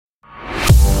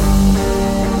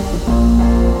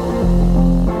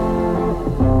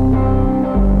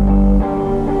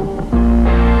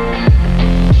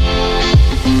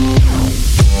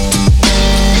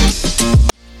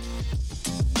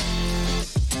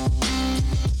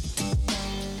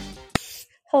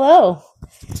Hello,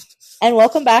 and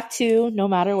welcome back to No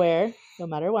Matter Where, No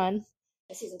Matter When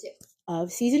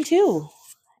season two.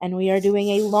 And we are doing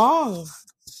a long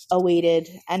awaited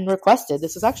and requested.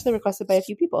 This was actually requested by a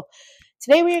few people.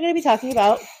 Today we are going to be talking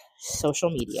about social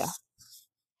media.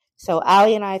 So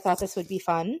Allie and I thought this would be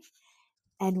fun,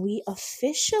 and we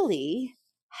officially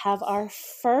have our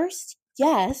first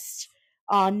guest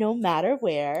on No Matter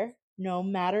Where, No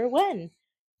Matter When.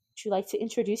 Would you like to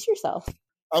introduce yourself?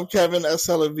 I'm Kevin.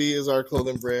 SLV is our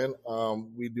clothing brand.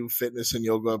 We do fitness and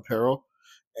yoga apparel.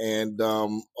 And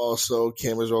also,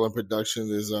 Cameras Rolling Production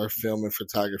is our film and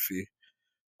photography.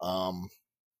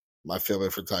 My film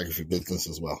and photography business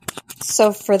as well.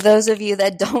 So for those of you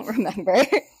that don't remember,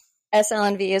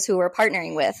 SLNV is who we're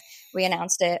partnering with. We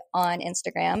announced it on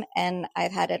Instagram, and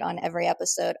I've had it on every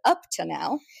episode up to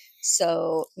now.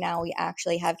 So now we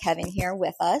actually have Kevin here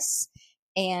with us.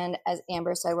 And as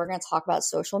Amber said, we're going to talk about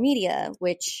social media,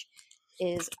 which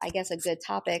is, I guess, a good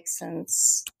topic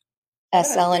since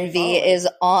SLNV is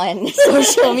on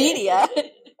social media.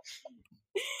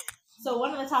 So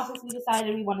one of the topics we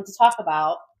decided we wanted to talk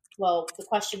about, well, the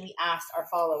question we asked our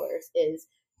followers is,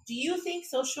 do you think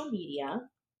social media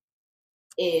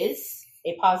is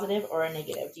a positive or a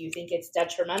negative? Do you think it's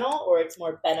detrimental or it's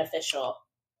more beneficial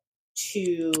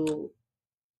to,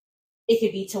 it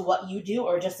could be to what you do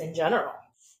or just in general?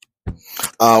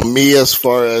 Me, as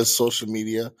far as social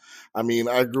media, I mean,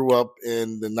 I grew up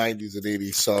in the 90s and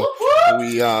 80s, so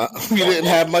we didn't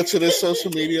have much of this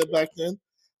social media back then.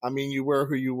 I mean, you were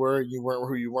who you were, you weren't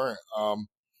who you weren't.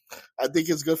 I think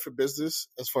it's good for business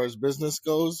as far as business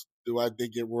goes. Do I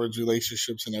think it ruins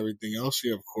relationships and everything else?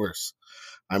 Yeah, of course.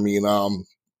 I mean,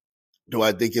 do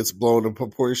I think it's blown in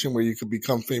proportion where you could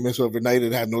become famous overnight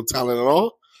and have no talent at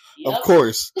all? Yep. Of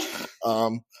course.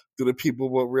 Do the people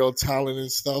with real talent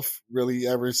and stuff really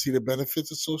ever see the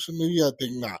benefits of social media? I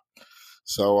think not.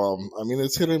 So, I mean,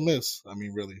 it's hit or miss. I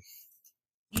mean, really.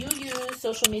 You use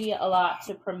social media a lot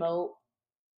to promote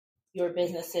your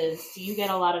businesses. Do you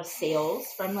get a lot of sales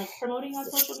from like promoting on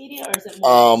social media, or is it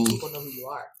more people know who you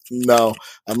are? No.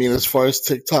 I mean, as far as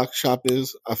TikTok shop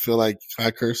is, I feel like, can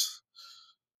I curse?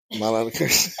 Am I allowed to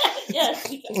curse? Yes.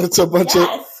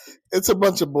 It's a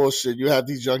bunch of bullshit. You have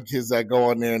these young kids that go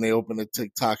on there and they open a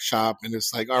TikTok shop and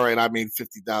it's like, all right, I made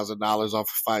 $50,000 off of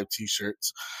 5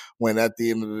 t-shirts, when at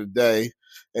the end of the day,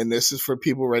 and this is for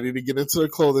people ready to get into the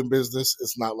clothing business,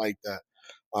 it's not like that.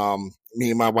 Me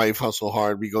and my wife hustle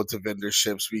hard. We go to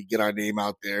vendorships. We get our name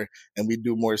out there and we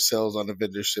do more sales on the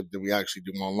vendorship than we actually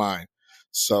do online.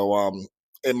 So,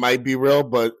 it might be real,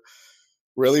 but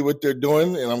really what they're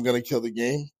doing, and I'm going to kill the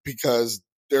game, because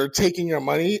they're taking your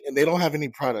money and they don't have any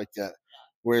product yet.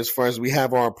 Whereas far as we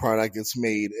have our product, it's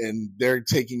made, and they're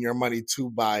taking your money to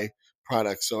buy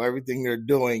products. So everything they're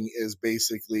doing is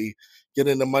basically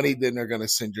getting the money, then they're going to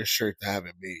send your shirt to have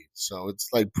it made. So it's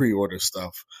like pre-order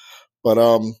stuff. But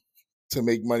to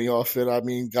make money off it, I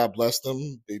mean, God bless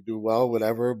them. They do well,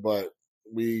 whatever. But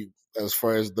we, as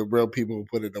far as the real people who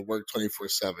put in the work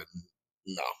 24/7,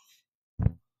 no.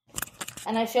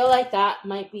 And I feel like that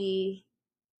might be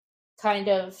kind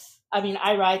of, I mean,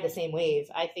 I ride the same wave.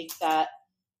 I think that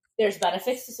there's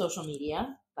benefits to social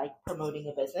media, like promoting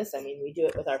a business. I mean, we do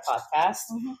it with our podcast.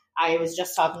 Mm-hmm. I was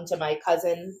just talking to my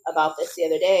cousin about this the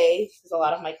other day, because a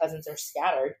lot of my cousins are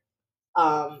scattered.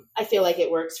 I feel like it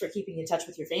works for keeping in touch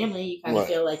with your family. You kind of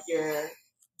feel like you're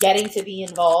getting to be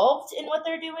involved in what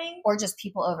they're doing. Or just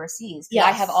people overseas. Yeah,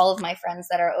 I have all of my friends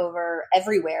that are over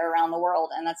everywhere around the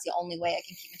world, and that's the only way I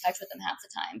can keep in touch with them half the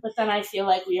time. But then I feel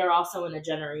like we are also in a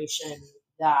generation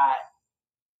that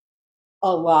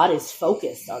a lot is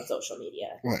focused on social media.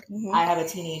 Right. Mm-hmm. I have a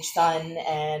teenage son,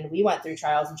 and we went through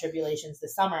trials and tribulations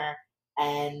this summer,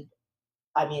 and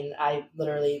I mean, I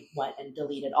literally went and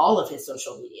deleted all of his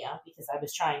social media because I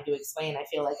was trying to explain, I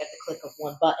feel like at the click of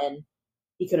one button,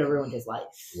 he could have ruined his life.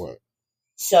 Right.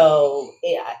 So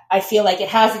I feel like it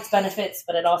has its benefits,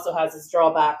 but it also has its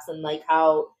drawbacks. And like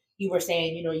how you were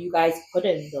saying, you know, you guys put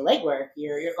in the legwork.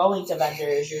 You're going to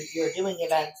vendors, you're doing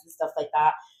events and stuff like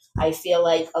that. I feel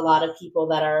like a lot of people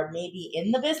that are maybe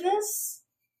in the business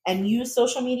and use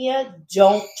social media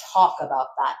don't talk about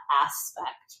that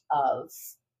aspect of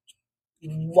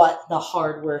what the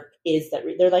hard work is. That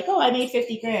they're like, oh, I made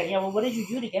 50 grand. Yeah, well, what did you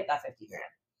do to get that 50 grand?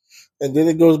 And then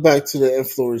it goes back to the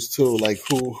influence too, like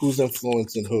who's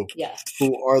influencing who? Yeah.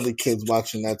 Who are the kids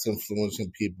watching that's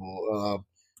influencing people?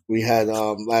 We had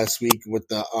last week with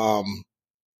the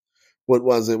what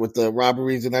was it, with the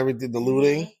robberies and everything, the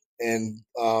looting, and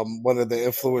one of the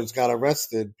influencers got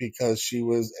arrested because she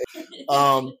was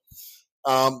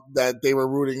that they were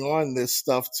rooting on this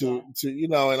stuff to,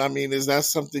 and I mean, is that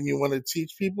something you want to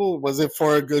teach people? Was it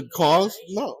for a good cause?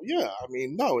 No. Yeah. I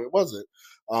mean, no, it wasn't.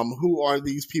 Who are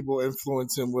these people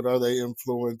influencing? What are they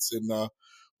influencing?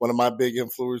 One of my big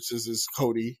influences is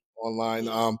Cody online.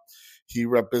 He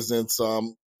represents,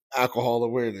 alcohol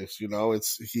awareness.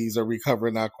 He's a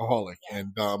recovering alcoholic.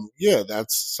 And,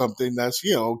 that's something that's,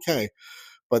 okay.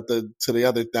 But to the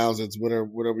other thousands, what are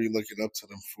we looking up to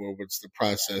them for? What's the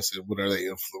process and what are they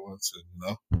influencing?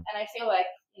 And I feel like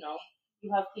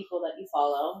you have people that you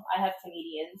follow. I have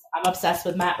comedians. I'm obsessed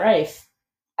with Matt Rife.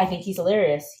 I think he's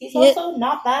hilarious. He's also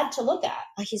not bad to look at.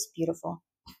 Oh, he's beautiful.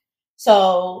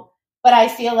 So, but I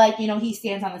feel like he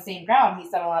stands on the same ground.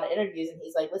 He's done a lot of interviews, and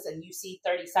he's like, "Listen, you see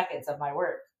 30 seconds of my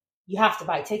work. You have to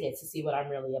buy tickets to see what I'm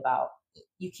really about.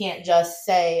 You can't just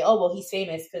say, oh, well, he's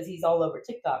famous because he's all over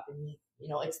TikTok and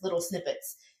it's little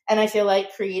snippets." And I feel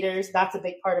like creators, that's a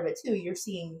big part of it too. You're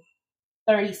seeing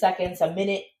 30 seconds, a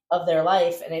minute of their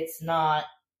life, and it's not.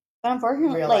 But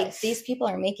unfortunately, these people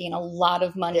are making a lot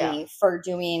of money for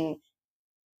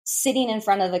sitting in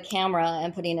front of the camera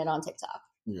and putting it on TikTok.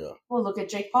 Yeah. Well, look at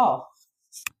Jake Paul.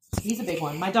 He's a big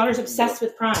one. My daughter's obsessed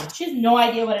with Prime. She has no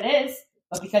idea what it is,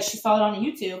 but because she saw it on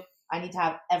YouTube, I need to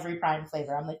have every Prime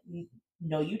flavor. I'm like,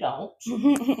 no, you don't.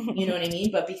 You know what I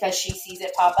mean? But because she sees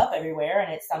it pop up everywhere,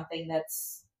 and it's something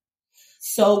that's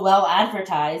so well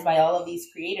advertised by all of these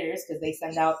creators because they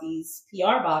send out these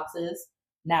PR boxes.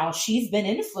 Now she's been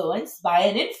influenced by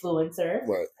an influencer,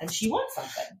 right, and she wants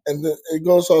something. And it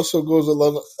goes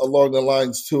along the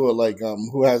lines too of like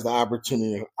who has the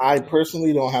opportunity. I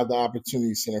personally don't have the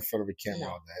opportunity to sit in front of a camera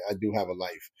all day. I do have a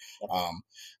life.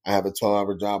 I have a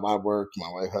 12-hour job. I work.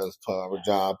 My wife has a 12-hour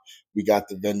job. We got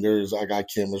the vendors. I got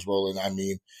cameras rolling. I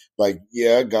mean,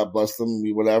 God bless them,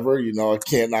 whatever. I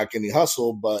can't knock any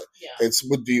hustle, but it's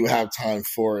what do you have time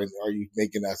for, and are you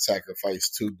making that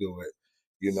sacrifice to do it?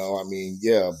 I mean,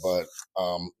 but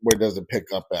where does it pick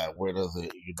up at? Where does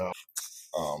it,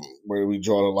 where do we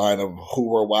draw the line of who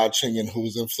we're watching and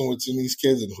who's influencing these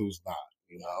kids and who's not,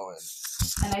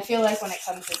 And I feel like when it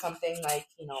comes to something like,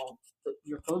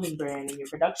 your clothing brand and your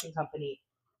production company,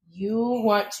 you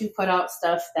want to put out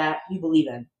stuff that you believe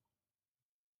in.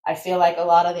 I feel like a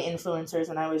lot of the influencers,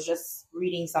 and I was just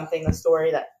reading a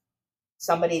story that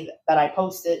somebody that I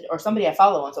posted or somebody I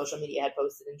follow on social media had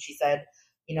posted, and she said,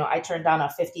 I turned down a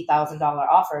 $50,000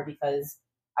 offer because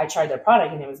I tried their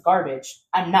product and it was garbage.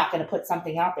 I'm not going to put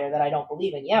something out there that I don't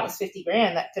believe in. Yeah, it was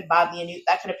 $50,000 that could buy me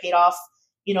that could have paid off,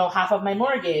 half of my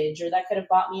mortgage, or that could have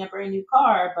bought me a brand new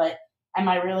car. But am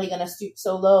I really going to stoop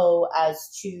so low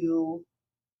as to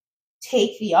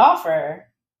take the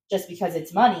offer just because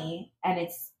it's money and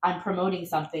I'm promoting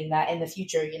something that in the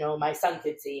future, my son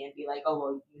could see and be like, oh,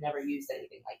 well, you never used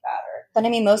anything like that. But I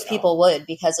mean, most people would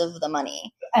because of the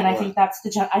money. And I think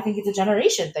I think it's a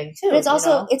generation thing too. But it's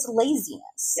also, it's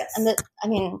laziness. Yes.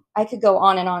 And I could go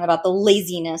on and on about the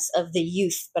laziness of the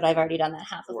youth, but I've already done that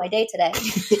half of my day today.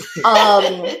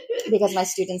 Because my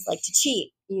students like to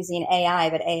cheat using AI,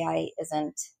 but AI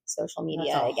isn't social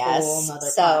media, I guess.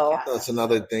 So that's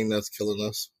another thing that's killing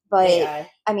us. But AI.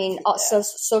 I mean, also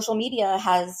social media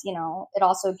has, it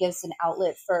also gives an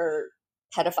outlet for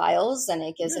pedophiles, and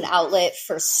it gives an outlet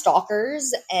for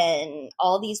stalkers and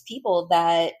all these people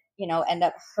that, end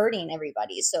up hurting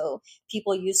everybody. So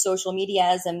people use social media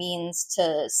as a means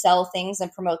to sell things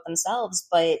and promote themselves,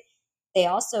 but they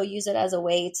also use it as a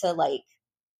way to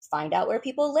find out where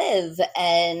people live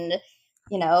and,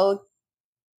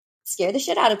 scare the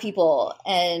shit out of people.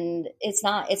 And it's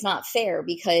not fair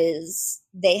because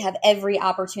they have every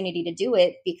opportunity to do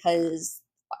it because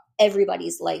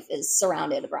everybody's life is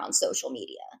surrounded around social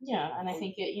media. Yeah. And I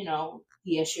think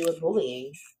the issue of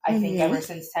bullying, I think ever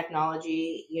since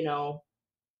technology,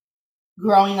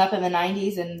 growing up in the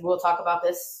 90s, and we'll talk about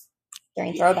this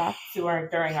during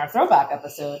our throwback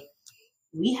episode,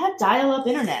 we had dial-up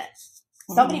internet.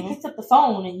 Somebody picked up the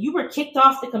phone and you were kicked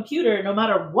off the computer no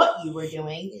matter what you were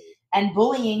doing. And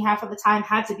bullying half of the time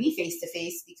had to be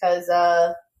face-to-face because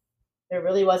there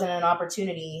really wasn't an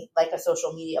opportunity like a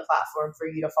social media platform for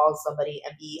you to follow somebody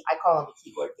and I call them a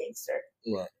keyboard gangster.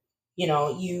 Right.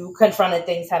 You confronted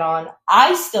things head on.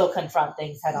 I still confront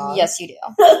things head on. Yes, you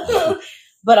do.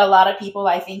 But a lot of people,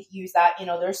 I think, use that.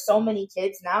 There's so many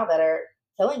kids now that are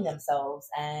killing themselves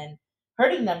and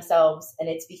hurting themselves. And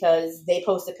it's because they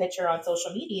post a picture on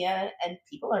social media and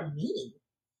people are mean.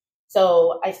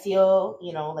 So I feel,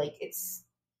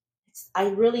 I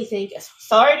really think,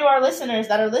 sorry to our listeners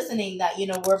that are listening that,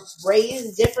 we're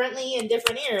raised differently in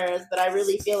different eras, but I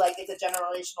really feel like it's a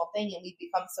generational thing and we've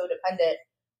become so dependent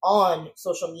on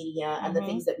social media and the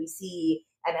things that we see,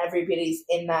 and everybody's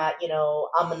in that,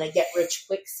 I'm going to get rich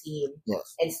quick scheme,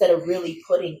 instead of really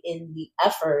putting in the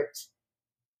effort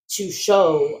to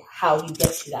show how you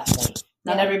get to that point.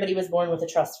 Not everybody was born with a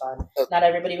trust fund. Not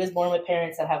everybody was born with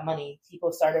parents that have money.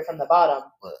 People started from the bottom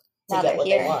to get what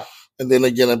they want. And then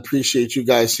again, I appreciate you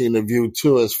guys seeing the view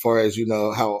too, as far as,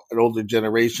 how an older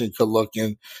generation could look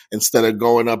in instead of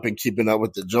going up and keeping up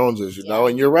with the Joneses, you know,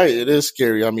 and you're right. It is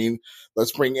scary. I mean,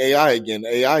 let's bring AI again.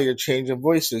 AI, you're changing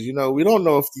voices. We don't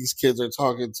know if these kids are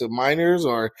talking to minors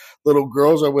or little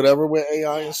girls or whatever with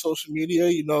AI and social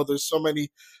media. There's so many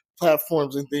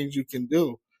platforms and things you can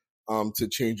do to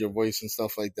change your voice and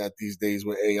stuff like that these days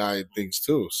with AI and things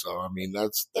too. So, I mean,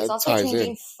 it's also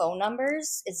changing phone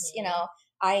numbers. It's,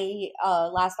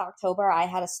 last October, I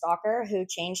had a stalker who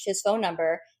changed his phone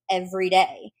number every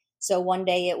day. So one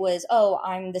day it was,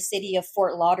 I'm the city of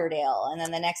Fort Lauderdale. And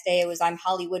then the next day it was, I'm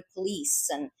Hollywood police.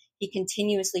 And he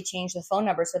continuously changed the phone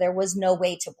number. So there was no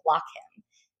way to block him,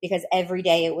 because every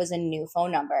day it was a new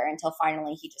phone number, until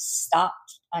finally he just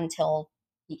stopped, until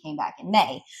he came back in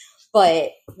May.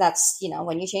 But that's,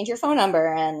 when you change your phone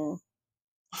number, and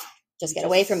just get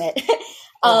away from it.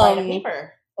 Write a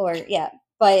paper. But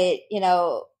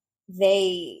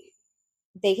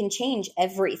they can change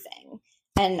everything.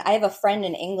 And I have a friend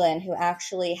in England who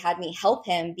actually had me help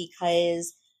him,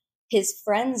 because his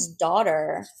friend's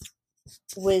daughter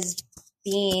was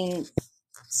being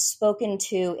spoken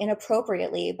to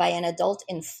inappropriately by an adult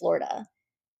in Florida.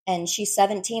 And she's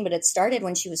 17, but it started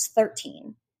when she was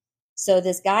 13. So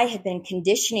this guy had been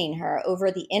conditioning her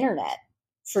over the internet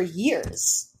for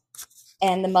years.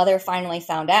 And the mother finally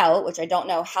found out, which I don't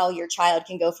know how your child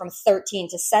can go from 13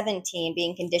 to 17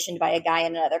 being conditioned by a guy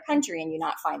in another country and you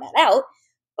not find that out.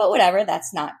 But whatever,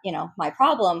 that's not, my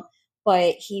problem.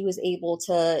 But he was able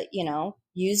to,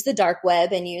 use the dark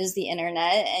web and use the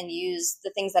internet and use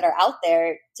the things that are out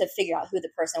there to figure out who the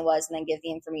person was, and then give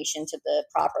the information to the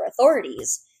proper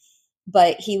authorities.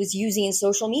 But he was using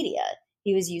social media.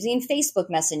 He was using Facebook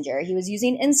Messenger. He was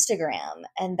using Instagram.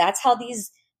 And that's how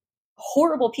these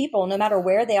horrible people, no matter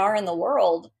where they are in the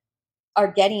world,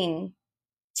 are getting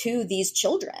to these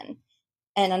children.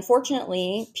 And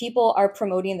unfortunately, people are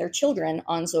promoting their children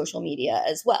on social media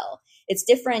as well. It's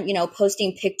different,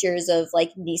 posting pictures of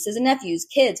like nieces and nephews,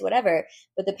 kids, whatever.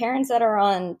 But the parents that are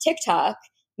on TikTok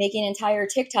making entire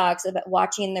TikToks about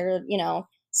watching their,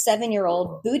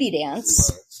 7-year-old booty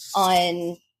dance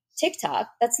on TikTok,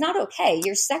 that's not okay.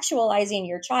 You're sexualizing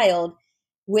your child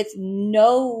with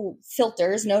no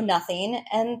filters, no nothing,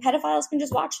 and pedophiles can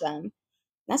just watch them.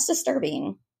 That's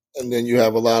disturbing. And then you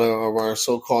have a lot of our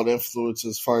so-called influencers,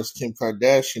 as far as Kim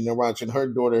Kardashian. They're watching her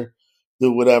daughter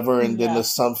do whatever, and then the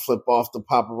son flip off the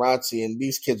paparazzi, and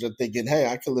these kids are thinking, hey,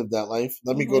 I can live that life.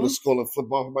 Let me go to school and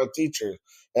flip off my teacher.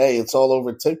 Hey, it's all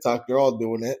over TikTok. They're all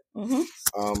doing it.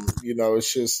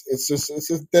 It's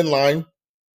a thin line.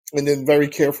 And then very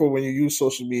careful when you use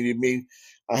social media.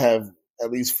 I have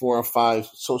at least 4 or 5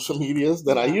 social medias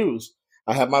that I use.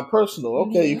 I have my personal.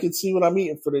 Okay, you can see what I'm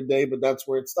eating for the day, but that's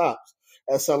where it stops.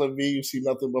 At SLV, you see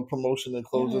nothing but promotion and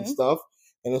clothes and stuff.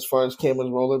 And as far as cameras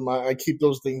rolling, I keep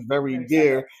those things very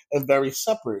dear and very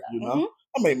separate, I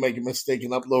may make a mistake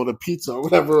and upload a pizza or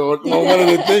whatever on one of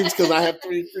the things because I have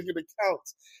 3 freaking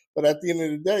accounts. But at the end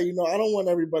of the day, I don't want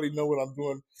everybody to know what I'm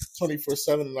doing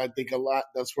 24/7. And I think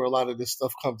that's where a lot of this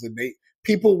stuff comes in.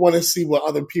 People want to see what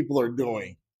other people are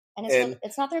doing. And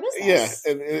it's not their business.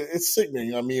 Yeah, and it's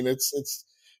sickening. I mean, it's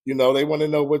they want to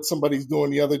know what somebody's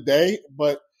doing the other day,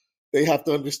 but they have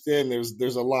to understand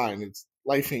there's a line. It's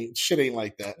life ain't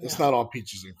like that. Yeah. It's not all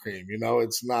peaches and cream,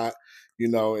 it's not,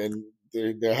 and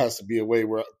there has to be a way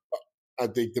where I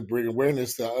think to bring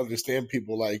awareness to understand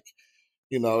people like,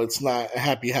 it's not a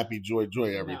happy, joy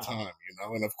every time,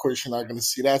 and of course you're not going to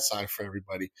see that side for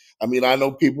everybody. I mean, I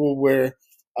know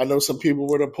some people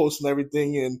where they're posting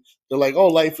everything and they're like, oh,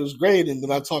 life is great. And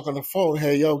then I talk on the phone,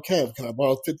 hey, yo, Kev, can I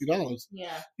borrow $50? Yeah.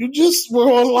 You just were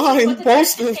online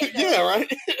posting. Yeah, right.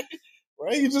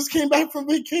 Right? You just came back from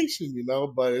vacation,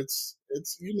 but it's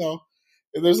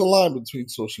there's a line between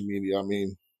social media. I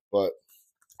mean, but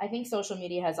I think social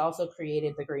media has also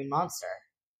created the green monster,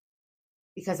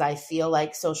 because I feel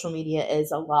like social media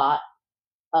is a lot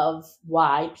of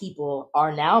why people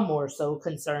are now more so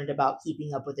concerned about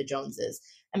keeping up with the Joneses.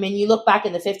 I mean, you look back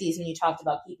in the 50s when you talked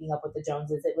about keeping up with the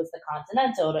Joneses, it was the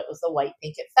Continental, it was the white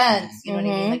picket fence, you know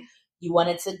what I mean? Like, you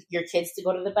wanted your kids to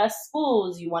go to the best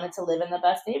schools. You wanted to live in the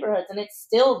best neighborhoods, and it's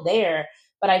still there.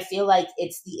 But I feel like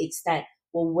it's the extent.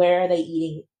 Well, where are they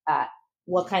eating at?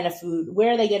 What kind of food?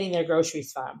 Where are they getting their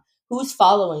groceries from? Who's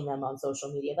following them on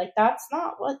social media? Like, that's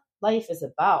not what life is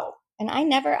about. And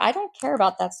I don't care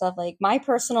about that stuff. Like, my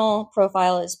personal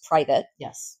profile is private.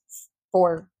 Yes.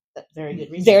 For very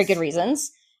good reasons. Very good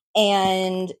reasons.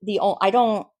 And I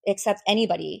don't accept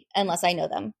anybody unless I know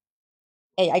them.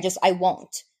 I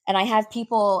won't. And I have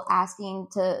people asking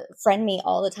to friend me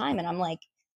all the time, and I'm like,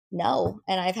 no.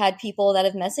 And I've had people that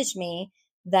have messaged me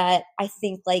that I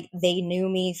think like they knew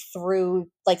me through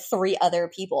like 3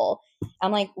 other people.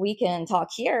 I'm like, we can talk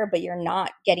here, but you're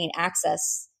not getting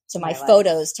access to my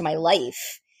photos, to my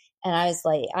life. And I was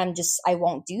like, I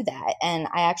won't do that. And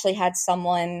I actually had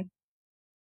someone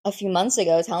a few months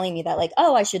ago telling me that like,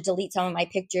 oh, I should delete some of my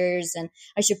pictures and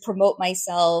I should promote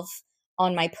myself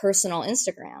on my personal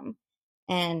Instagram.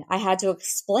 And I had to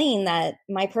explain that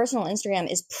my personal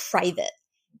Instagram is private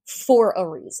for a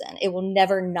reason. It will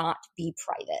never not be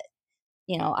private.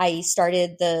 You know, I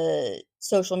started the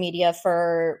social media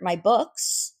for my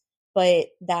books, but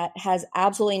that has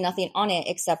absolutely nothing on it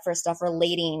except for stuff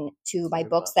relating to my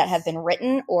books that have been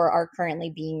written or are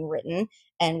currently being written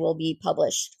and will be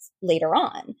published later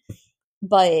on.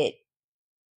 But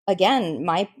again,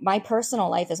 my personal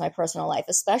life is my personal life,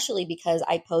 especially because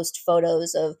I post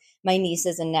photos of my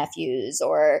nieces and nephews,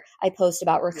 or I post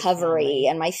about recovery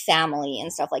and my family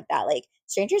and stuff like that. Like,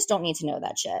 strangers don't need to know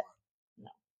that shit. No.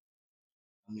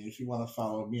 I mean, if you want to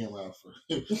follow me around for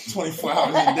 24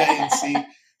 hours a day and see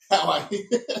how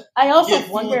I also get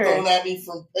wonder thrown at me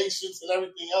from patients and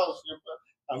everything else,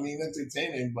 I mean,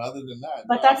 entertaining, but other than that,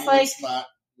 but that's like it's not,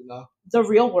 you know, the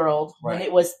real world when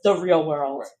it was the real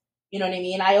world. Right. You know what I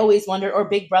mean? I always wonder, or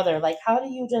Big Brother, like, how do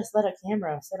you just let a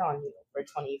camera sit on you for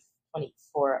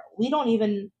 24? We don't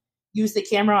even use the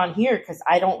camera on here because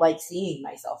I don't like seeing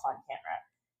myself on camera.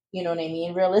 You know what I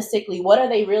mean? Realistically, what are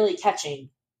they really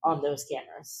catching on those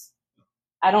cameras?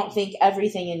 I don't think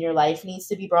everything in your life needs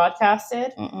to be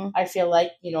broadcasted. I feel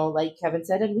like, you know, like Kevin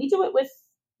said, and we do it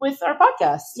with our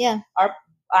podcast. Yeah.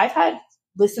 I've had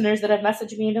listeners that have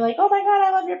messaged me and be like, oh my God,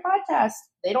 I love your podcast.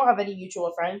 They don't have any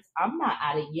mutual friends. I'm not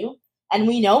adding you. And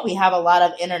we know we have a lot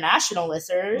of international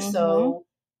listeners. So,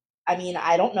 I mean,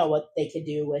 I don't know what they could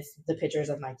do with the pictures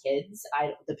of my kids,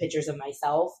 the pictures of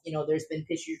myself. You know, there's been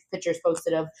pictures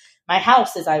posted of my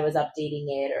house as I was updating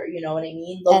it, or, you know what I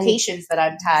mean? Locations that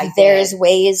I'm tagged. There's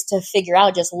ways to figure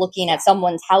out just looking at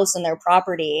someone's house and their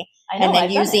property and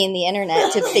then using the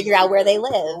internet to figure out where they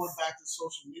live. Going back to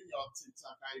social media on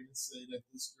TikTok, I even say that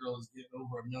this girl is getting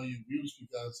over 1 million views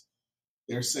because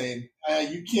they're saying,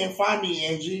 you can't find me,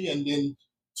 Angie. And then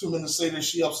 2 minutes later,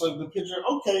 she uploads the picture.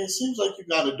 Okay, it seems like you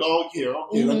got a dog here.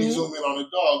 Okay, let me zoom in on the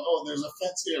dog. Oh, there's a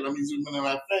fence here. Let me zoom in on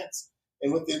that fence.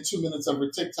 And within 2 minutes of her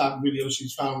TikTok video,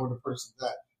 she's found where the person's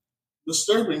at.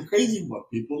 Disturbing, crazy, but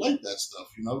people like that stuff.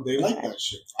 You know, they like that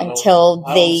shit. Until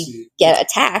they get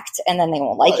attacked, and then they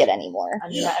won't like it anymore. I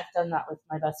mean, I've done that with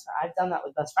my best friend. I've done that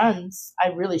with best friends. I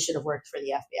really should have worked for the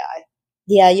FBI.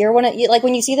 Yeah, you're like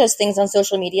when you see those things on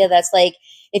social media, that's like,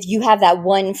 if you have that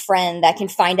one friend that can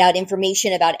find out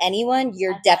information about anyone,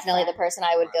 you're definitely the person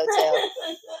I would go to.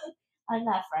 I'm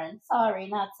that friend. Sorry,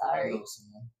 not sorry.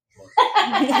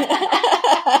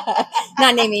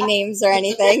 Not naming names or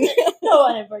anything. No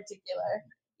one in particular.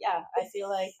 Yeah, I feel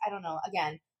like, I don't know.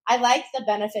 Again, I like the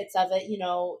benefits of it. You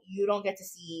know, you don't get to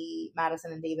see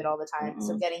Madison and David all the time.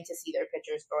 So getting to see their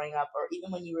pictures growing up, or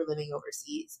even when you were living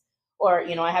overseas. Or,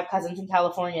 you know, I have cousins in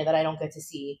California that I don't get to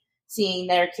see, seeing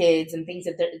their kids and things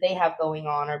that they have going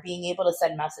on, or being able to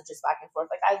send messages back and forth.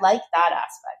 Like, I like that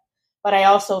aspect. But I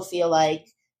also feel like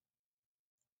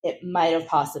it might have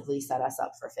possibly set us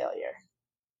up for failure.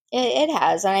 It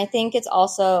has. And I think it's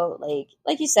also,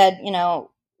 like you said, you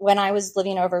know, when I was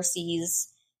living overseas,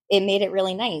 it made it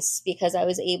really nice because I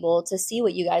was able to see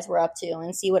what you guys were up to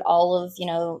and see what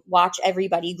watch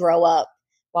everybody grow up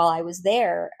while I was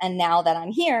there. And now that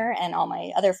I'm here and all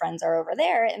my other friends are over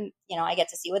there, and, you know, I get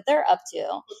to see what they're up to.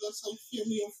 But that's like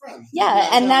family and friends. Yeah.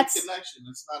 And that's a connection.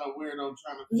 It's not a weirdo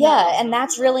trying to. Yeah. And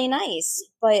that's really nice.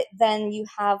 But then you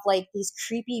have like these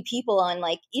creepy people on,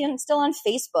 like, even still on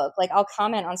Facebook. Like, I'll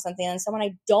comment on something and someone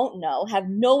I don't know, have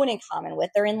no one in common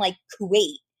with. They're in like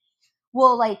Kuwait.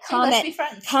 Well, like,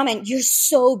 comment, you're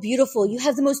so beautiful. You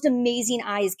have the most amazing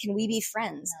eyes. Can we be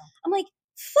friends? No. I'm like,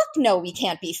 fuck no, we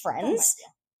can't be friends.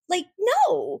 Like,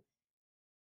 no.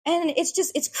 And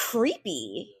it's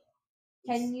creepy.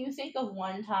 Can you think of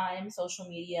one time social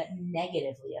media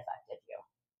negatively affected you?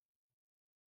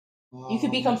 You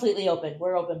could be completely open.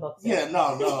 We're open books. Yeah,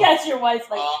 no. Yes, your wife's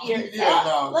like, here.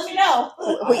 No. Let me know.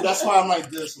 That's why I'm like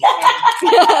this.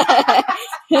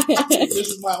 This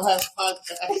is my last podcast.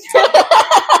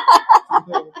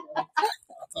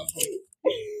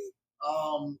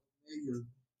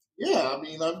 Yeah, I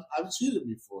mean, I've cheated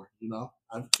before, you know.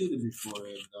 I've cheated before,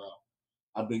 and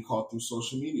I've been caught through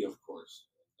social media, of course.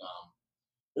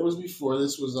 It was before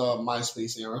this was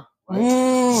MySpace era. Right?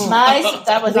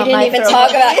 That was we on didn't my even throwback.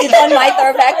 talk about it's on my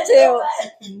throwback too.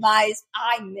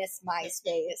 I miss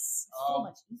MySpace. So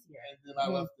much easier. And then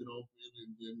I left it open,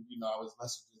 and then I was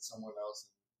messaging someone else,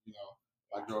 and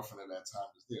my girlfriend at that time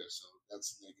was there, so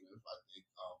that's negative. I think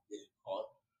getting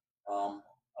caught.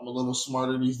 I'm a little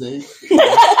smarter these days.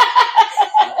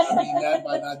 I mean that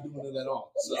by not doing it at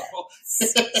all. So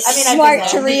I mean, smart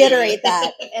to reiterate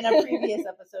that. In a previous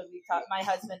episode, we talked. My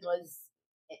husband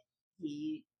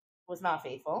was not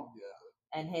faithful,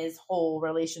 and his whole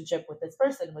relationship with this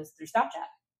person was through Snapchat.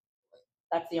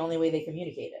 That's the only way they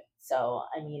communicated. So,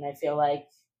 I mean, I feel like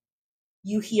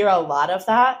you hear a lot of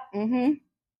that. Mm-hmm.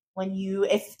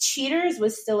 If Cheaters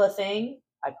was still a thing,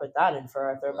 I put that in for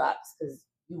our throwbacks because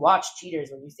you watched Cheaters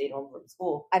when you stayed home from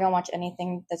school. I don't watch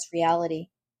anything that's reality.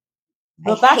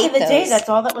 But back in the day, that's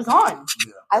all that was on.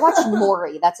 Yeah. I watched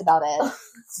Maury. That's about it.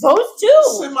 Those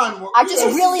two. I just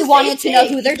really wanted to know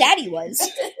who their daddy was.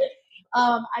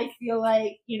 I feel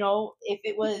like, if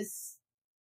it was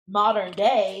modern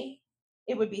day,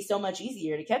 it would be so much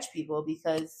easier to catch people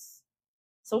because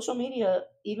social media,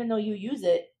 even though you use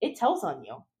it, it tells on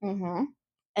you. Mm-hmm.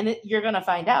 And you're going to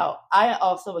find out. I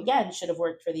also, again, should have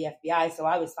worked for the FBI, so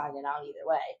I was finding out either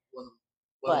way.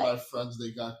 One of my friends,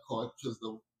 they got caught because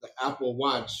the Apple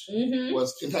Watch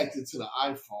was connected to the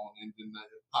iPhone, and then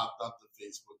it popped up to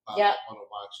Facebook, popped up on the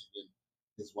watch, and then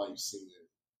his wife seen it.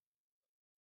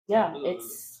 Yeah,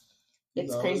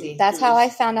 it's crazy. That's how I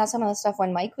found out some of the stuff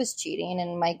when Mike was cheating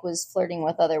and Mike was flirting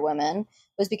with other women,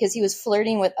 was because he was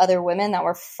flirting with other women that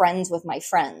were friends with my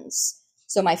friends.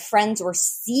 So my friends were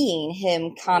seeing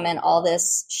him comment all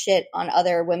this shit on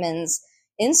other women's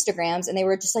Instagrams, and they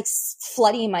were just like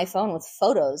flooding my phone with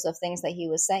photos of things that he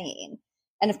was saying.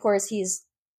 And of course, he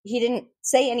didn't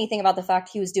say anything about the fact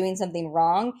he was doing something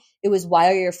wrong. It was,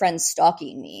 why are your friends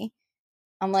stalking me?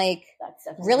 I'm like,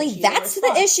 really? That's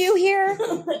the issue here?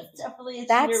 That's definitely a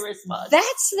cheater response.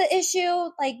 That's the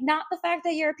issue? Like, not the fact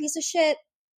that you're a piece of shit?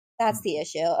 That's the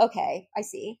issue. Okay, I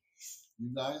see.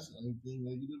 You guys, anything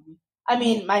negative? I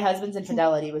mean, my husband's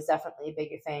infidelity was definitely a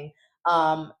bigger thing.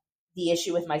 The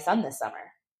issue with my son this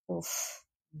summer. Oof.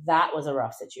 That was a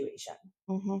rough situation.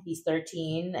 Mm-hmm. He's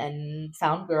 13 and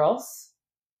found girls.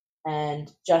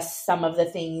 And just some of the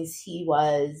things he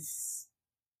was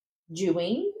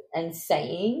doing and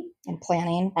saying. And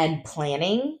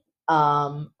planning.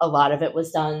 A lot of it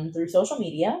was done through social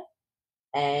media.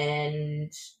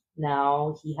 And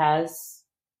now he has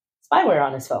spyware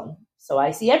on his phone. So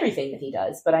I see everything that he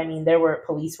does. But I mean,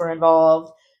 police were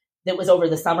involved. That was over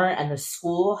the summer, and the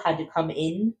school had to come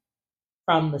in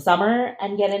from the summer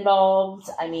and get involved.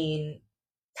 I mean,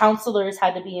 counselors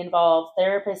had to be involved,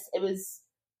 therapists. It was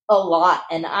a lot.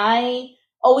 And I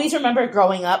always remember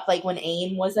growing up, like when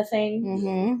AIM was a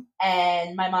thing,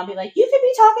 and my mom be like, you could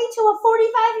be talking to a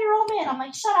 45-year-old man. I'm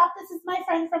like, shut up, this is my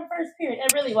friend from first period.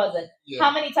 It really wasn't. Yeah.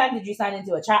 How many times did you sign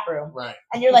into a chat room? Right.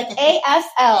 And you're like,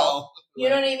 ASL. You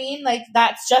know what I mean? Like,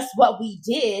 that's just what we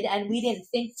did, and we didn't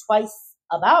think twice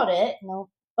about it. No.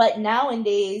 But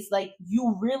nowadays, like,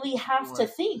 you really have to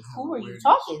think, who are you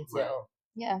talking to?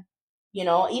 Yeah.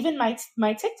 Even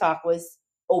my TikTok was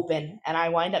open, and I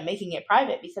wind up making it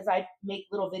private because I make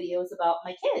little videos about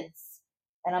my kids.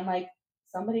 And I'm like,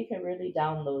 somebody could really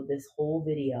download this whole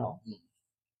video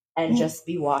and just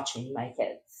be watching my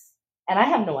kids. And I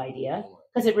have no idea,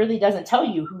 because it really doesn't tell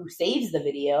you who saves the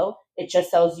video. It just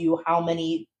tells you how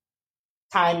many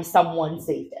times someone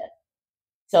saved it.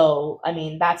 So, I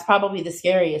mean, that's probably the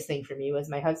scariest thing for me was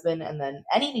my husband, and then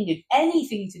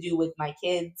anything to do with my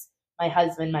kids, my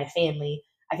husband, my family.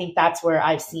 I think that's where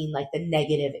I've seen like the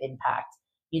negative impact.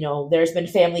 There's been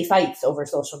family fights over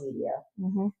social media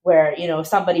where,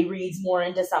 somebody reads more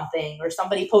into something, or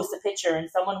somebody posts a picture and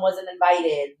someone wasn't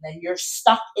invited, and then you're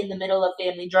stuck in the middle of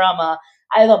family drama.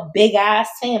 I have a big ass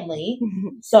family.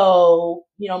 So,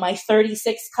 my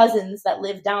 36 cousins that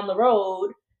live down the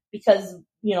road, because,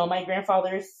 my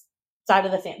grandfather's side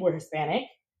of the family were Hispanic.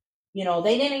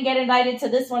 They didn't get invited to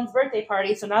this one's birthday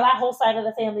party. So now that whole side of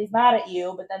the family's mad at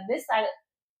you. But then this side,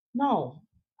 no.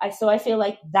 So I feel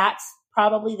like that's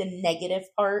probably the negative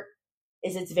part,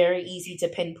 is it's very easy to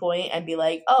pinpoint and be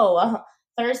like,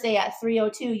 Thursday at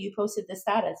 3:02, you posted this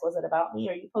status. Was it about me?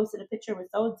 Or you posted a picture with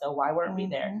so-and-so. Why weren't we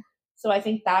there? So I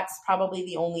think that's probably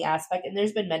the only aspect. And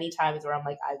there's been many times where I'm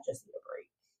like, I just need a break.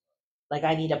 Like,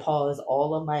 I need to pause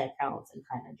all of my accounts and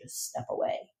kind of just step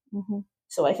away.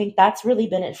 So I think that's really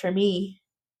been it for me.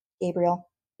 Gabriel.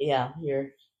 Yeah,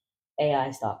 your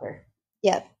AI stalker.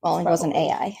 Yeah, well, he wasn't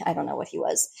AI. I don't know what he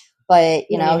was. But, I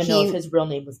don't even know if his real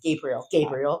name was Gabriel.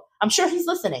 Gabriel. I'm sure he's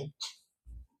listening.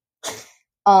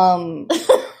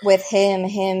 With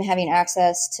him having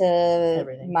access to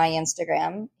Everything. my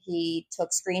Instagram, he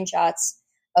took screenshots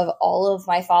of all of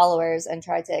my followers and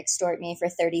tried to extort me for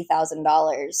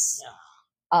 $30,000.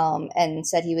 Yeah. And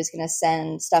said he was going to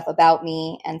send stuff about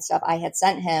me and stuff I had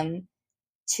sent him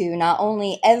to not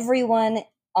only everyone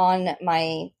on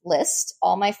my list,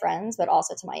 all my friends, but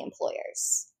also to my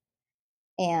employers.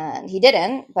 And he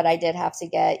didn't, but I did have to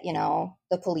get,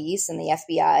 the police and the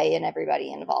FBI and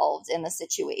everybody involved in the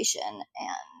situation.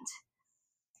 And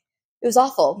it was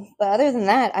awful. But other than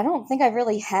that, I don't think I've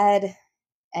really had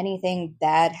anything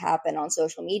bad happen on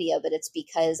social media, but it's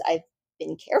because I've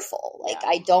been careful. Like,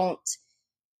 I don't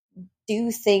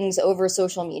do things over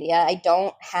social media. I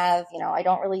don't have, I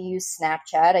don't really use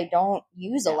Snapchat. I don't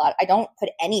use a lot. I don't put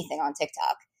anything on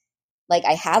TikTok. Like,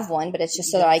 I have one, but it's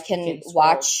just so that I can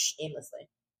watch aimlessly,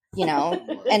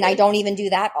 and I don't even do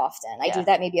that often. I do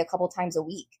that maybe a couple times a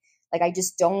week. Like, I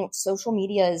just don't, social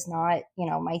media is not,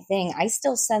 my thing. I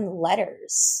still send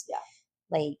letters. Yeah.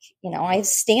 Like, I have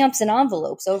stamps and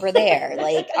envelopes over there.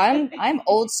 Like, I'm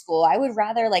old school. I would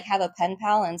rather have a pen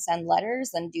pal and send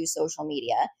letters than do social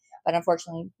media. But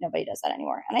unfortunately, nobody does that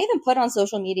anymore. And I even put on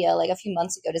social media a few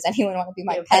months ago, does anyone want to be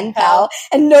my pen pal?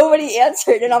 And nobody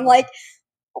answered. And I'm like,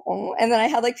 oh. And then I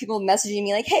had people messaging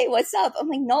me hey, what's up? I'm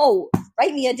like, no,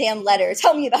 write me a damn letter.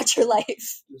 Tell me about your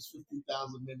life. There's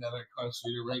 50,000 men that are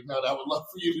incarcerated right now that would love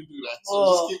for you to do that.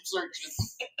 So just keep searching.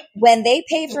 When they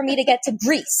pay for me to get to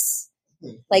Greece,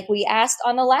 like we asked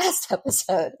on the last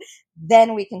episode,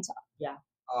 then we can talk. Yeah.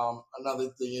 Another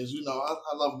thing is,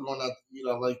 I love going out,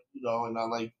 and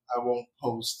I won't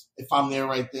post. If I'm there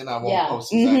right then, I won't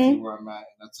post exactly where I'm at.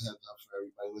 And that's a heads up for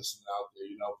everybody listening out there.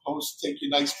 Take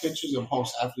your nice pictures and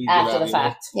post after you get out the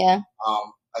fact. Yeah.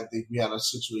 I think we had a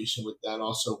situation with that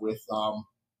also with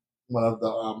one of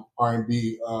the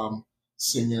R&B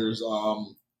singers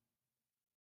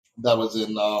that was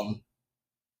in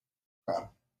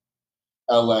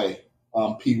LA,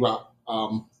 P-Rock.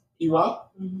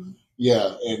 P-Rock? Mm-hmm.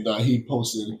 Yeah, and he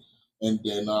posted, and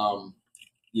then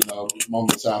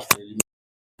moments after,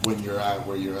 when you're at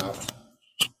where you're at.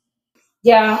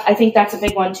 Yeah, I think that's a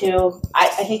big one too. I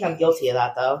think I'm guilty of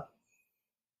that though.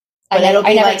 But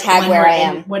I never tag where I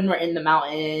am when we're in the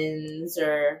mountains,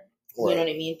 or you know what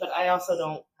I mean. But I also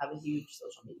don't have a huge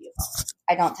social media following.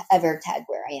 I don't ever tag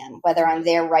where I am, whether I'm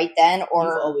there right then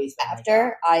or always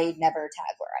after. I never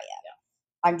tag where I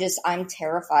am. Yeah. I'm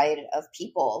terrified of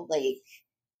people.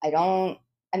 I don't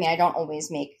always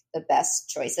make the best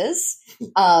choices.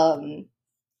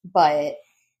 But,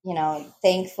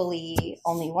 thankfully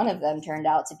only one of them turned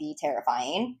out to be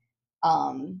terrifying.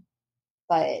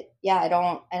 But yeah, I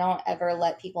don't ever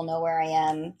let people know where I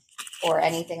am or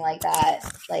anything like that.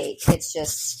 It's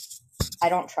just, I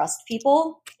don't trust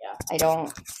people. Yeah. I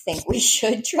don't think we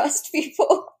should trust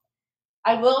people.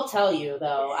 I will tell you,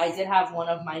 though, I did have one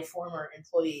of my former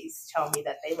employees tell me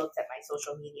that they looked at my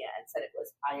social media and said it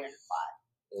was ironclad.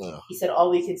 Yeah. He said, all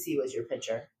we could see was your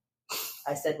picture.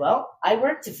 I said, well, I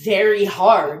worked very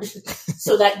hard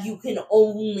so that you can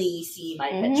only see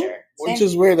my picture. Which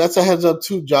is weird. That's a heads up,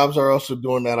 too. Jobs are also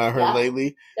doing that, I heard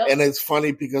lately. Yep. And it's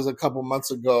funny because a couple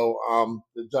months ago,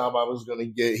 the job I was going to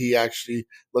get, he actually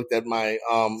looked at my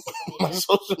my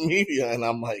social media, and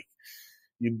I'm like,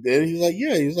 you did? He's like,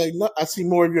 yeah. He's like, no, I see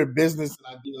more of your business than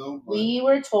I do. We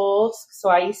were told, so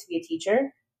I used to be a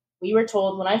teacher. We were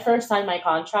told when I first signed my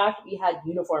contract, we had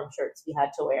uniform shirts we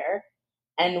had to wear.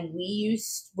 And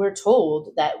we're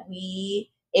told that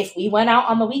if we went out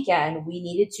on the weekend, we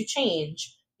needed to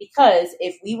change, because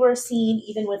if we were seen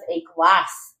even with a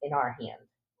glass in our hand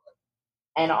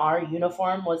and our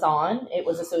uniform was on, it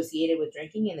was associated with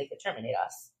drinking and they could terminate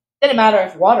us. Didn't matter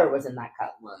if water was in that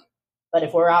cup. Right. But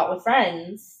if we're out with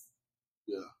friends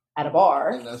at a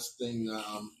bar. And that's the thing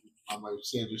my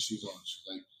Sandra, she's on. She's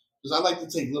like, because I like to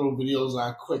take little videos and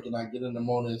I quick and I get in the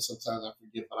morning and sometimes I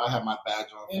forget, but I have my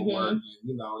badge on for work, and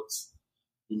it's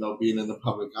being in the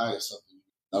public eye is something.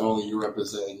 Not only you're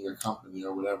representing your company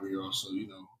or whatever, you're also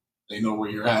they know where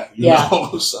you're at. You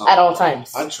know? So at all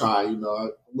times. I try, a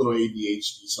little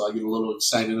ADHD, so I get a little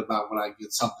excited about when I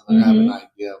get something and I have an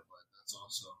idea, but that's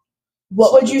also.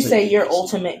 What would you say your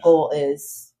ultimate goal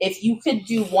is? If you could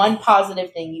do one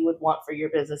positive thing you would want for your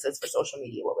businesses for social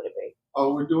media, what would it be?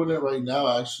 Oh, we're doing it right now.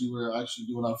 Actually, we're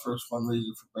doing our first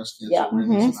fundraiser for breast cancer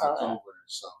awareness in October.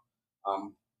 So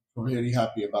I'm really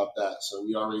happy about that. So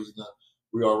we are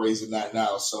raising that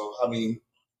now. So I mean,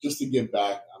 just to give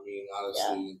back. I mean,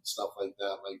 honestly, and stuff like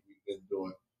that, like we've been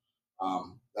doing.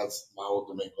 That's my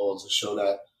ultimate goal, is to show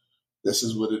that this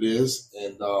is what it is,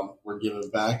 and we're giving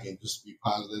back and just be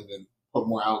positive and put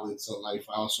more outlets in life.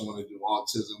 I also want to do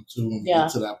autism too when we Yeah.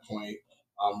 get to that point.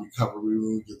 Recovery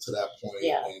when we get to that point.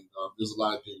 Yeah. And there's a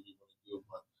lot of things we want to do,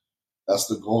 but that's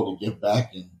the goal, to give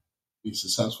back and be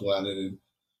successful at it. And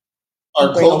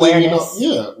our bring clothing,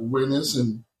 awareness. Awareness.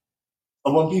 And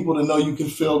I want people to know you can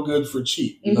feel good for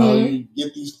cheap. You know, you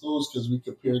get these clothes because we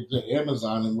compare it to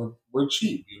Amazon and we're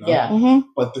cheap, you know. Yeah.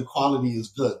 But the quality is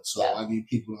good. So I need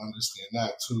people to understand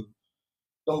that too.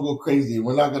 Don't go crazy.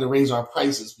 We're not going to raise our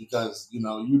prices because, you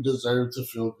know, you deserve to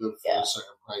feel good for a certain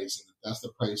price. And if that's the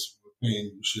price we're paying,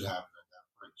 you should have it at that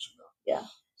price, you know. Yeah.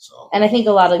 So, and I think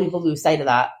a lot of people lose sight of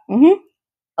that.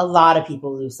 A lot of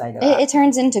people lose sight of that. It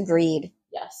turns into greed.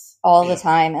 Yes. All the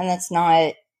time. And that's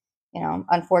not, you know,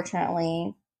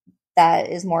 unfortunately,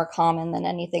 that is more common than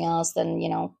anything else than, you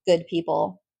know, good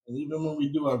people. And even when we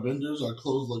do our vendors, our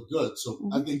clothes look good. So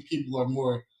I think people are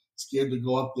more scared to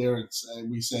go up there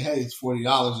and we say, hey, it's $40.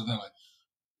 And they're like,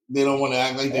 they don't want to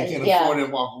act like they can't afford it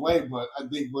and walk away. But I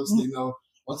think once they know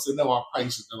our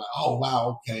prices, they're like, oh,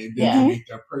 wow, okay. Then they make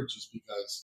their purchase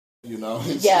because, you know,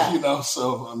 it's, you know,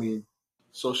 so, I mean,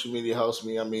 social media helps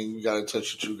me. I mean, we got in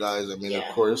touch with you guys. I mean, of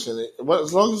course, and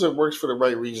as long as it works for the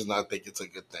right reason, I think it's a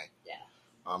good thing. Yeah.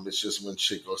 It's just when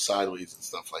shit goes sideways and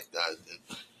stuff like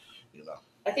that, you know.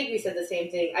 I think we said the same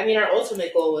thing. I mean, our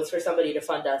ultimate goal was for somebody to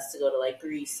fund us to go to like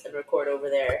Greece and record over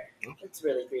there. It's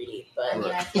really greedy, but I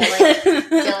mean, I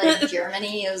feel like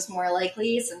Germany is more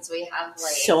likely since we have like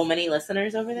so many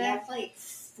listeners over there. We have like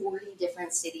 40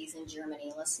 different cities in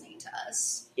Germany listening to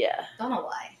us. Yeah, don't know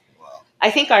why. Wow.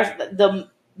 I think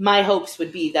my hopes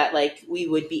would be that like we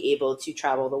would be able to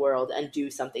travel the world and do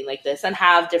something like this and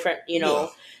have different, you know,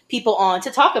 people on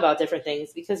to talk about different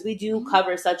things because we do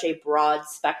cover such a broad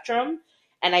spectrum.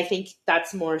 And I think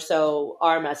that's more so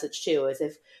our message too, is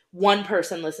if one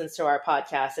person listens to our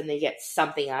podcast and they get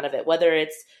something out of it, whether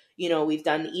it's, you know, we've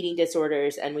done eating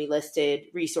disorders and we listed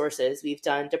resources, we've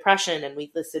done depression and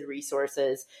we've listed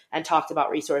resources and talked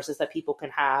about resources that people can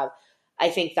have.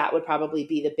 I think that would probably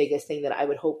be the biggest thing that I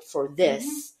would hope for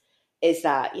this is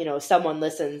that, you know, someone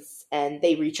listens and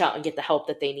they reach out and get the help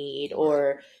that they need,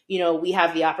 or, you know, we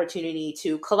have the opportunity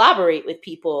to collaborate with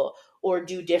people or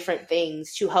do different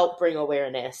things to help bring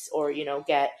awareness or, you know,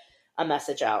 get a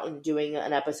message out, and doing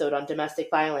an episode on domestic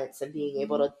violence and being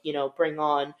able to, you know, bring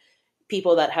on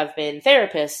people that have been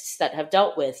therapists that have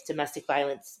dealt with domestic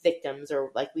violence victims, or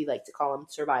like we like to call them,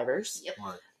 survivors. Yep.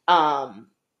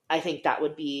 I think that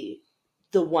would be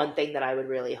the one thing that I would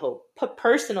really hope. But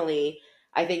personally,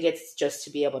 I think it's just to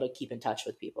be able to keep in touch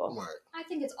with people. Right. I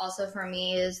think it's also for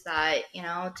me is that, you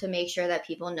know, to make sure that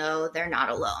people know they're not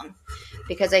alone,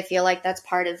 because I feel like that's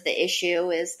part of the issue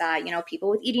is that, you know,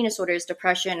 people with eating disorders,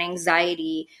 depression,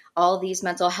 anxiety, all these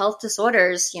mental health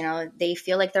disorders, you know, they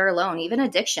feel like they're alone, even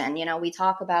addiction. You know, we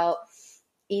talk about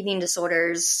eating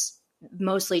disorders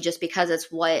mostly just because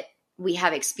it's what we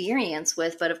have experience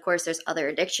with, but of course there's other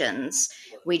addictions.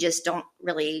 We just don't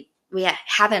really we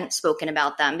haven't spoken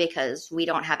about them because we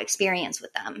don't have experience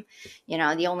with them. You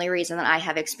know, the only reason that I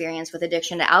have experience with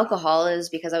addiction to alcohol is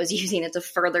because I was using it to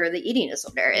further the eating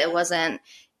disorder. It wasn't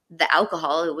the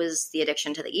alcohol, it was the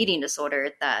addiction to the eating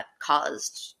disorder that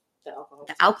caused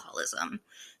the alcoholism.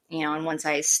 You know, and once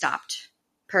I stopped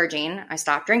purging, I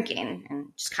stopped drinking, and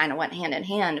just kind of went hand in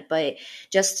hand. But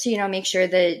just to, you know, make sure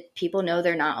that people know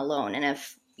they're not alone. And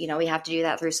if, you know, we have to do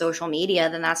that through social media,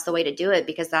 then that's the way to do it,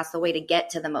 because that's the way to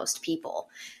get to the most people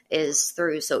is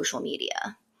through social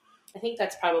media. I think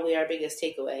that's probably our biggest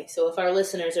takeaway. So if our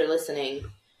listeners are listening,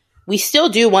 we still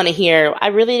do want to hear. I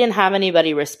really didn't have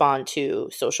anybody respond to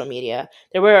social media.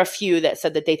 There were a few that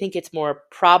said that they think it's more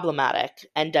problematic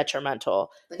and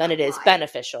detrimental than it is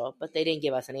beneficial, but they didn't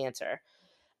give us an answer.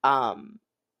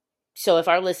 So if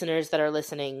our listeners that are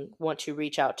listening want to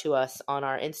reach out to us on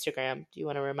our Instagram, do you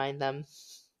want to remind them?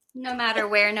 No matter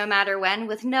where, no matter when,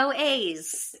 with no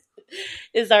A's.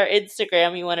 Is our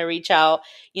Instagram. You want to reach out.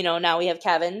 You know, now we have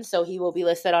Kevin, so he will be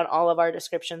listed on all of our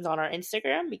descriptions on our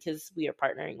Instagram because we are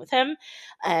partnering with him.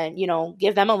 And, you know,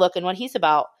 give them a look and what he's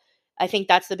about. I think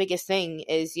that's the biggest thing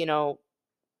is, you know,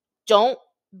 don't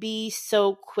be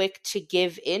so quick to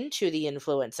give in to the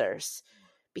influencers,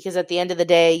 because at the end of the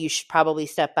day, you should probably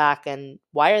step back and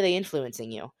why are they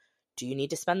influencing you? Do you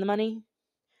need to spend the money?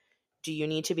 Do you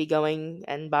need to be going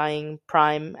and buying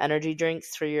Prime energy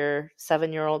drinks for your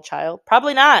 7-year-old child?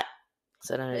 Probably not.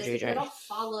 It's an energy drink. I don't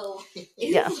follow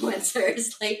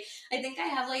influencers. Like, I think I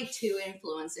have like 2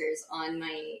 influencers on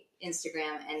my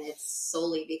Instagram, and it's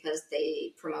solely because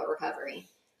they promote recovery.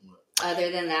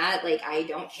 Other than that, like, I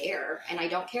don't care. And I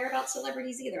don't care about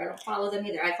celebrities either. I don't follow them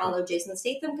either. I follow Jason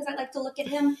Statham because I like to look at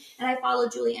him, and I follow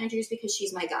Julie Andrews because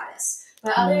she's my goddess.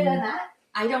 But other than that,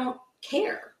 I don't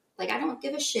care. Like, I don't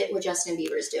give a shit what Justin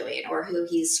Bieber's doing or who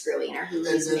he's screwing or who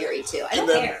he's married to. I don't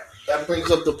care. That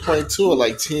brings up the point, too, of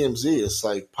like TMZ. It's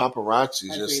like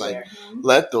paparazzi. Just like,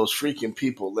 let those freaking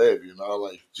people live, you know?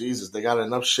 Like, Jesus, they got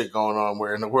enough shit going on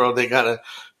where in the world they got to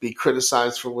be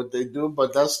criticized for what they do.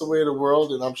 But that's the way of the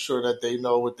world, and I'm sure that they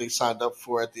know what they signed up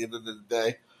for at the end of the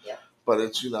day. Yeah. But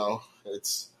it's,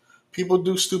 it's people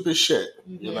do stupid shit,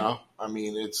 you know? I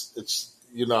mean, it's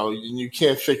you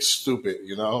can't fix stupid,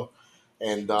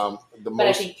 And but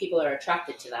I think people are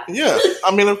attracted to that. Yeah,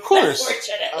 I mean, of course.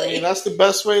 Unfortunately. I mean, that's the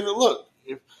best way to look.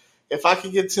 If I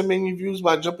can get 10 million views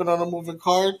by jumping on a moving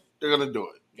card, they're gonna do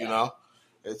it. You know,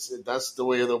 that's the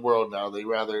way of the world now. They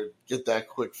rather get that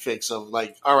quick fix of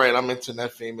like, all right, I'm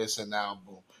internet famous, and now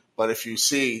boom. But if you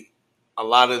see, a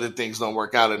lot of the things don't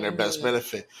work out in their best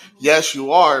benefit. Yes,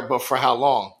 you are, but for how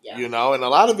long? Yeah. And a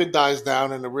lot of it dies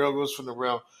down, and the real goes from the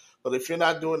real. But if you're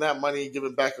not doing that money,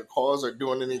 giving back a cause, or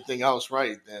doing anything else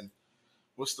right, then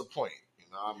what's the point?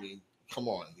 I mean, come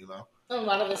on, A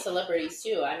lot of the celebrities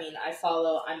too. I mean,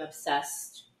 I'm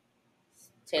obsessed.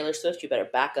 Taylor Swift, you better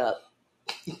back up.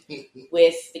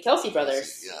 With the Kelce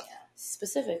brothers. Yeah.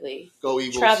 Specifically. Go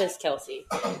Eagles. Travis Kelce.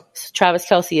 Travis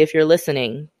Kelce, if you're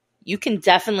listening, you can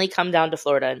definitely come down to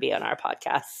Florida and be on our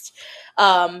podcast.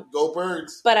 Go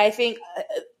Birds. But I think,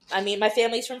 my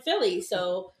family's from Philly,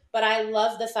 so, but I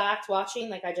love the fact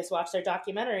watching, I just watched their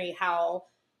documentary, how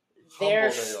their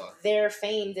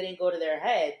fame didn't go to their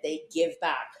head. They give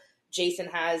back. Jason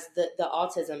has the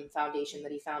autism foundation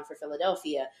that he found for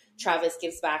Philadelphia. Travis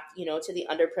gives back, to the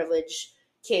underprivileged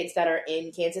kids that are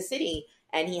in Kansas City,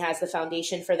 and he has the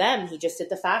foundation for them. He just did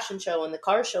the fashion show and the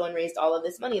car show and raised all of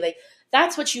this money.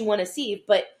 That's what you want to see,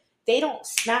 but they don't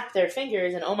snap their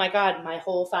fingers and, oh my God, my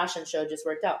whole fashion show just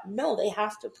worked out. No, they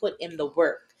have to put in the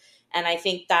work. And I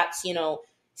think that's,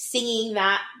 seeing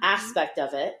that aspect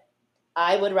of it.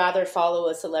 I would rather follow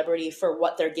a celebrity for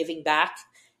what they're giving back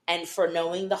and for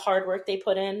knowing the hard work they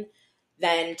put in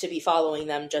than to be following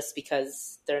them just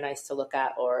because they're nice to look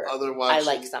at or I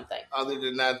like something. Other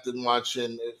than that, than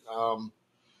watching,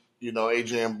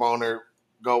 Adrian Boner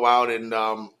go out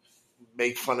and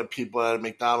make fun of people at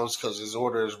McDonald's because his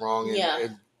order is wrong.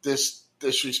 And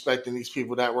disrespecting these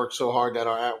people that work so hard that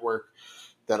are at work,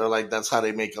 that are like, that's how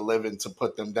they make a living, to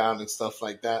put them down and stuff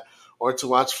like that. Or to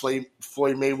watch Floyd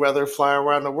Mayweather fly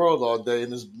around the world all day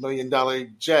in his $1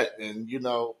 million jet. And,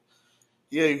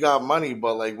 you got money,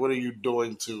 but what are you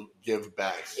doing to give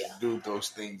back? Yeah. Do those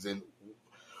things. And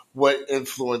what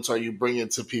influence are you bringing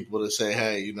to people to say,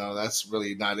 hey, that's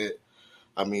really not it.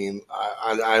 I mean,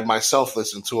 I myself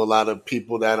listen to a lot of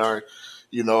people that are,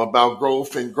 about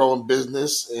growth and growing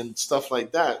business and stuff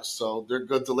like that. So they're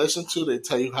good to listen to. They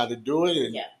tell you how to do it,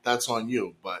 and that's on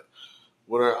you. But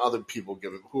what are other people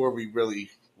giving? Who are we really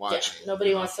watching? Yeah,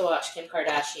 nobody wants to watch Kim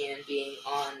Kardashian being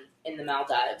in the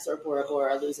Maldives or Bora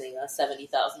Bora losing a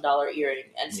 $70,000 earring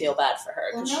and feel bad for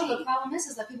her. Well, no, the problem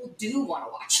is that people do want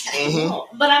to watch it.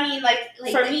 Mm-hmm. But I mean,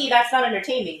 for me, that's not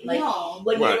entertaining.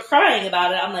 When you're crying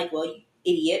about it, I'm like, well, you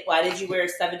idiot, why did you wear a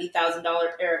 $70,000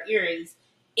 pair of earrings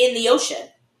in the ocean?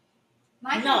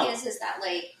 My thing is that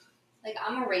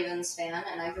I'm a Ravens fan,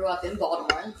 and I grew up in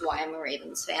Baltimore. That's why I'm a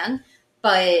Ravens fan.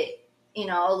 But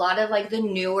a lot of the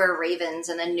newer Ravens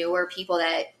and the newer people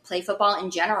that play football in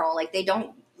general, they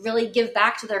don't really give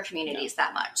back to their communities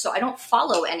that much. So I don't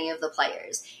follow any of the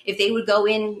players. If they would go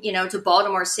in, to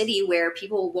Baltimore City, where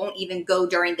people won't even go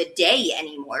during the day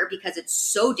anymore because it's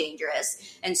so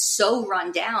dangerous and so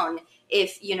run down.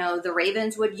 If, the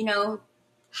Ravens would,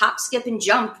 hop, skip, and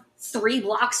jump 3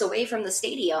 blocks away from the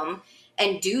stadium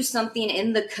and do something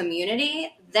in the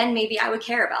community, then maybe I would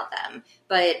care about them.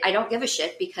 But I don't give a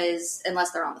shit because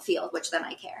unless they're on the field, which then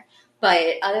I care.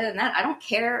 But other than that, I don't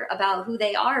care about who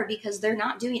they are because they're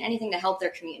not doing anything to help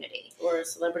their community. Or a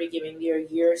celebrity giving their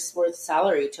year's worth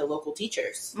salary to local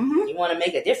teachers. Mm-hmm. You want to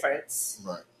make a difference.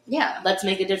 Right. Yeah. Let's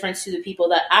make a difference to the people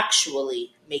that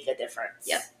actually make a difference.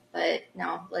 Yep. But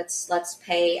no, let's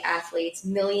pay athletes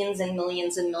millions and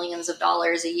millions and millions of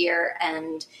dollars a year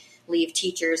and leave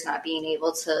teachers not being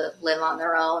able to live on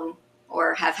their own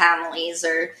or have families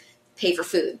or pay for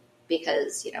food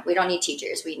because, we don't need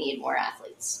teachers. We need more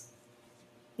athletes.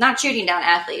 Not shooting down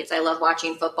athletes. I love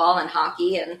watching football and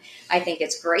hockey, and I think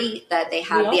it's great that they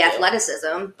have the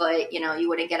athleticism, but, you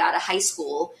wouldn't get out of high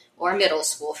school or middle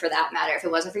school for that matter if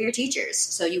it wasn't for your teachers.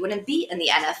 So you wouldn't be in the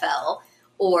NFL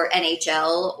or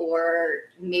NHL or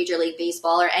Major League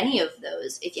Baseball or any of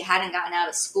those if you hadn't gotten out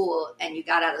of school, and you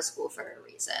got out of school for a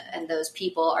reason. And those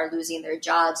people are losing their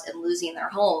jobs and losing their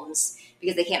homes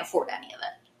because they can't afford any of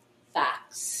it.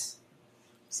 Facts.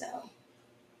 So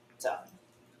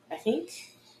I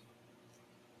think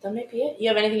That might be it. You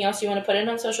have anything else you want to put in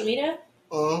on social media?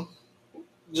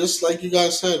 Just like you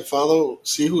guys said,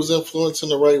 see who's influencing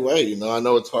the right way. You know, I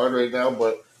know it's hard right now,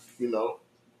 but you know,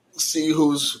 see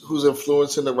who's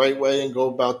influencing the right way and go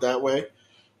about that way.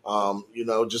 You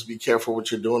know, just be careful what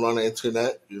you're doing on the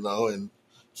internet. You know, and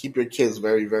keep your kids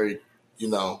very, very. You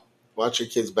know, watch your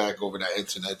kids back over that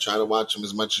internet. Try to watch them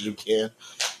as much as you can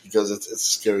because it's a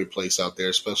scary place out there,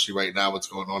 especially right now. What's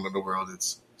going on in the world?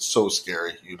 It's so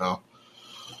scary. You know.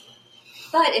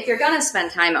 But if you're going to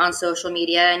spend time on social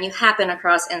media and you happen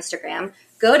across Instagram,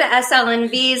 go to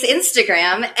SLNV's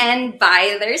Instagram and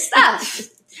buy their stuff.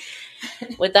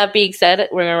 With that being said,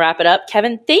 we're going to wrap it up.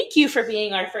 Kevin, thank you for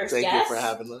being our first guest. Thank you for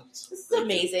having us. This is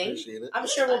amazing. Appreciate it. I'm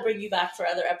sure we'll bring you back for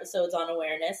other episodes on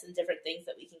awareness and different things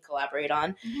that we can collaborate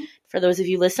on. Mm-hmm. For those of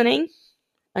you listening,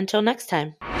 until next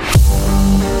time.